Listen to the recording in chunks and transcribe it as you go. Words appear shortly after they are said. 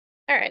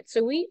All right,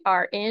 so we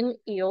are in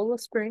Eola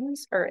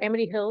Springs or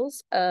Amity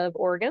Hills of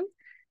Oregon,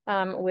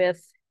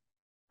 with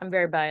I'm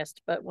very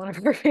biased, but one of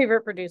our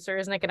favorite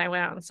producers. Nick and I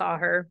went out and saw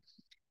her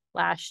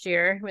last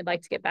year. We'd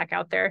like to get back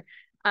out there,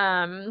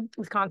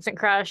 with Constant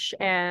Crush,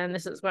 and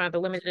this is one of the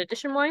limited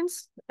edition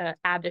wines.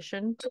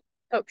 Addition.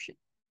 Oh shoot!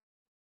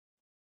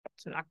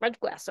 To knock my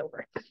glass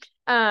over.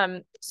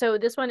 So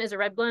this one is a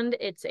red blend.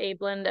 It's a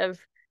blend of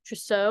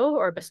Trousseau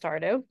or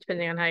Bastardo,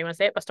 depending on how you want to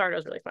say it. Bastardo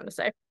is really fun to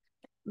say.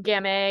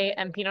 Gamay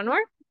and Pinot Noir.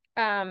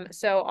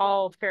 So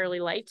all fairly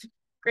light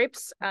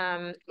grapes.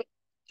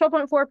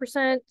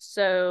 12.4%,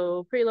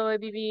 so pretty low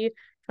ABV,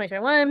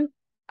 2021.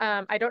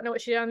 I don't know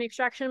what she did on the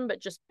extraction, but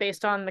just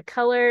based on the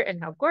color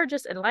and how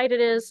gorgeous and light it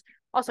is,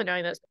 also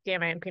knowing that it's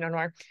Gamay and Pinot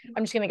Noir,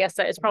 I'm just gonna guess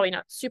that it's probably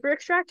not super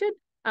extracted.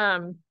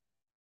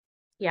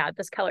 Yeah,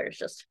 this color is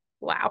just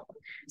wow.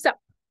 So,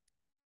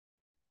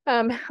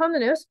 on the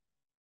nose,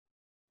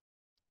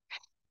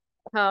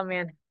 oh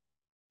man,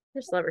 I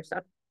just love her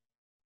stuff.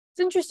 It's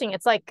interesting.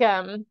 It's like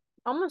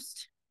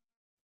almost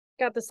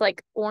got this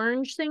like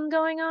orange thing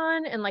going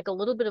on and like a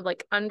little bit of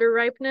like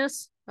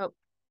underripeness. Oh,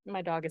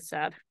 my dog is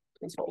sad.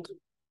 Please hold.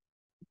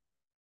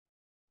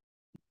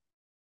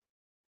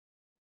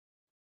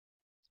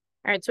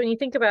 All right, so when you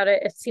think about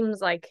it, it seems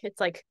like it's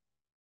like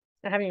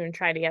I haven't even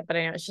tried it yet, but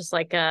I know it's just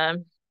like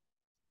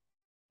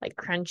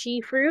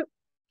crunchy fruit,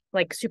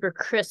 like super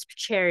crisp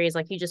cherries.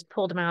 Like you just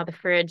pulled them out of the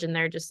fridge and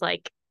they're just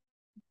like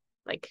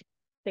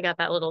they got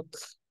that little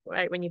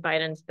right when you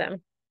bite into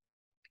them.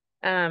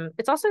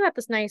 It's also got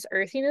this nice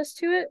earthiness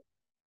to it.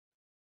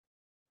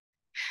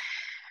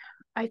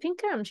 I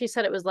think she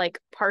said it was like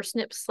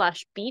parsnip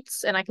slash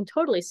beets, and I can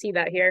totally see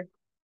that here.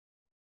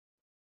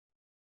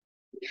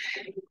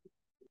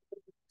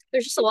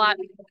 There's just a lot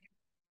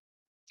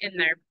in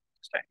there.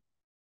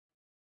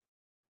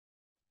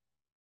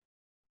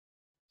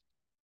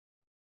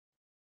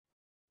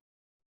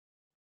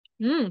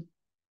 Mm,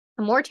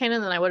 more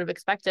tannin than I would have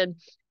expected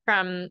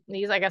from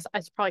these. I guess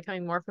it's probably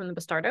coming more from the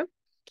Bastardo.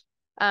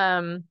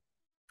 Um,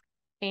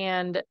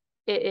 and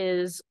it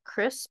is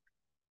crisp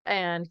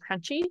and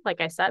crunchy,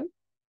 like I said.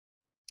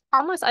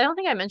 Almost, I don't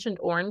think I mentioned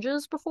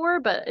oranges before,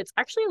 but it's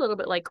actually a little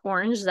bit like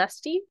orange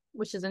zesty,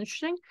 which is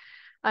interesting.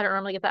 I don't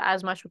normally get that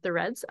as much with the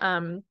reds.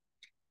 Some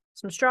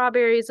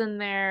strawberries in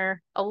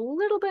there, a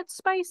little bit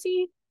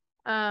spicy,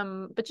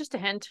 but just a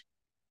hint.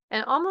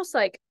 And almost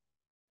like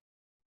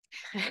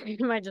it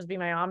might just be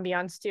my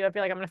ambiance too. I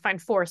feel like I'm gonna find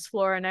forest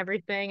floor and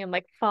everything and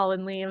like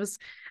fallen leaves.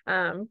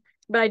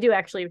 But I do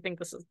actually think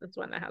this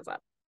one that has that.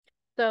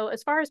 So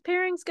as far as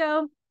pairings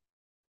go,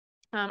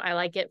 I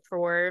like it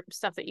for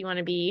stuff that you want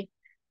to be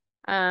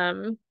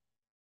um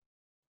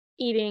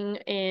eating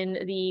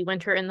in the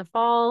winter and the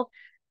fall,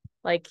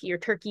 like your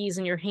turkeys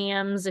and your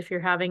hams. If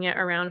you're having it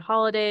around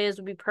holidays,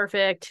 would be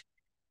perfect.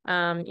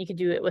 You could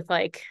do it with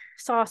like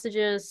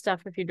sausages,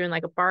 stuff if you're doing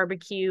like a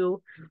barbecue.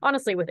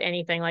 Honestly, with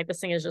anything, like this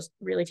thing is just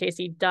really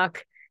tasty.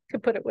 Duck,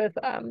 could put it with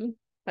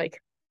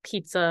like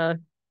pizza.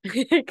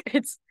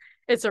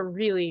 It's a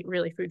really,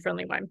 really food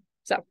friendly wine.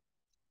 So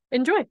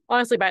enjoy.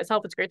 Honestly, by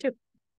itself, it's great too.